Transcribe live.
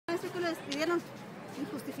maestro que lo despidieron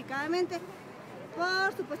injustificadamente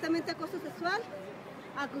por supuestamente acoso sexual,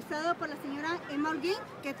 acusado por la señora Emma Holguín,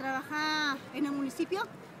 que trabaja en el municipio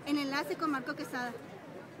en enlace con Marco Quesada.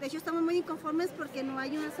 De hecho, estamos muy inconformes porque no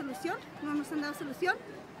hay una solución, no nos han dado solución.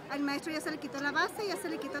 Al maestro ya se le quitó la base, ya se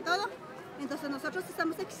le quitó todo. Entonces nosotros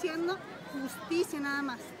estamos exigiendo justicia nada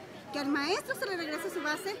más. Que al maestro se le regrese su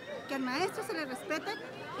base, que al maestro se le respete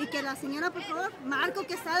y que la señora, por favor, Marco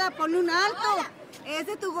Quesada, ponle un alto. Es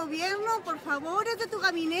de tu gobierno, por favor, es de tu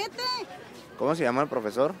gabinete. ¿Cómo se llama el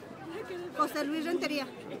profesor? José Luis Rentería.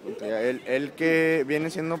 Él que viene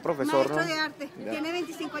siendo profesor, Maestro ¿no? de arte, Ya. tiene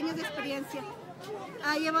 25 años de experiencia.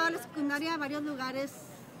 Ha llevado a la secundaria a varios lugares,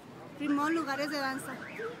 firmó lugares de danza.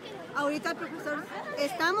 Ahorita el profesor,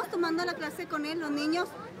 estamos tomando la clase con él, los niños,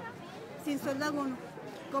 sin sueldo alguno,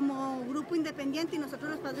 como grupo independiente, y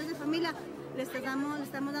nosotros los padres de familia le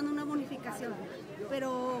estamos dando una bonificación.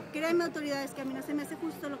 Pero créanme, autoridades, que a mí no se me hace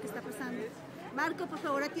justo lo que está pasando. Marco, por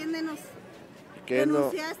favor, atiéndenos.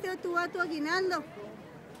 Denunciaste tú a tu aguinaldo.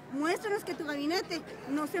 Muéstranos que tu gabinete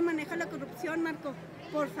no se maneja la corrupción, Marco.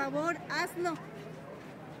 Por favor, hazlo.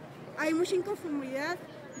 Hay mucha inconformidad,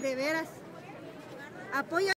 de veras. Apoya.